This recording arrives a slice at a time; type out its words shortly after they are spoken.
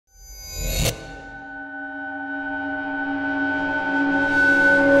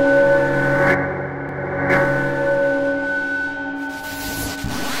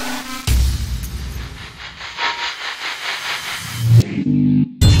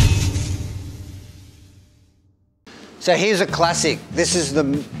So here's a classic. This is the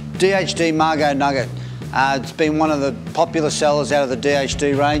DHD Margo Nugget. It's been one of the popular sellers out of the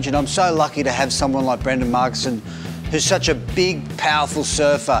DHD range, and I'm so lucky to have someone like Brendan Markson, who's such a big, powerful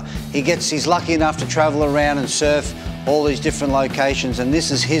surfer. He's lucky enough to travel around and surf all these different locations, and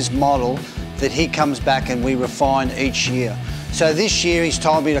this is his model that he comes back and we refine each year. So this year he's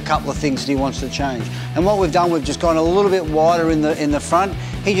told me a couple of things that he wants to change. And what we've done, we've just gone a little bit wider in the front.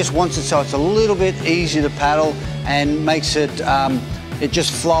 He just wants it so it's a little bit easier to paddle and makes it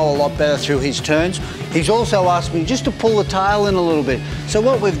just flow a lot better through his turns. He's also asked me just to pull the tail in a little bit. So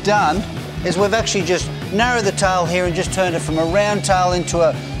what we've done is we've actually just narrowed the tail here and just turned it from a round tail into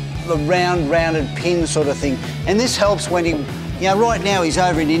a rounded pin sort of thing. And this helps when he, right now he's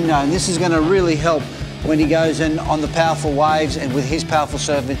over in Indo, and this is going to really help when he goes in on the powerful waves and with his powerful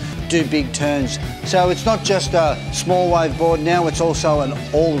surfing, do big turns. So it's not just a small wave board now, it's also an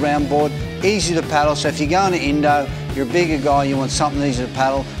all-round board, easy to paddle. So if you're going to Indo, you're a bigger guy, you want something easy to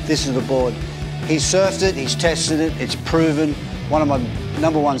paddle, this is the board. He's surfed it, he's tested it, it's proven, one of my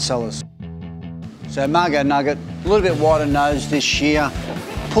 #1 sellers. So Margo Nugget, a little bit wider nose this year,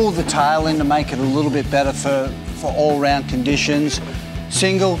 pulled the tail in to make it a little bit better for all-round conditions.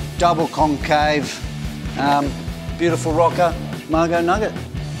 Single, double concave, beautiful rocker, Margo Nugget.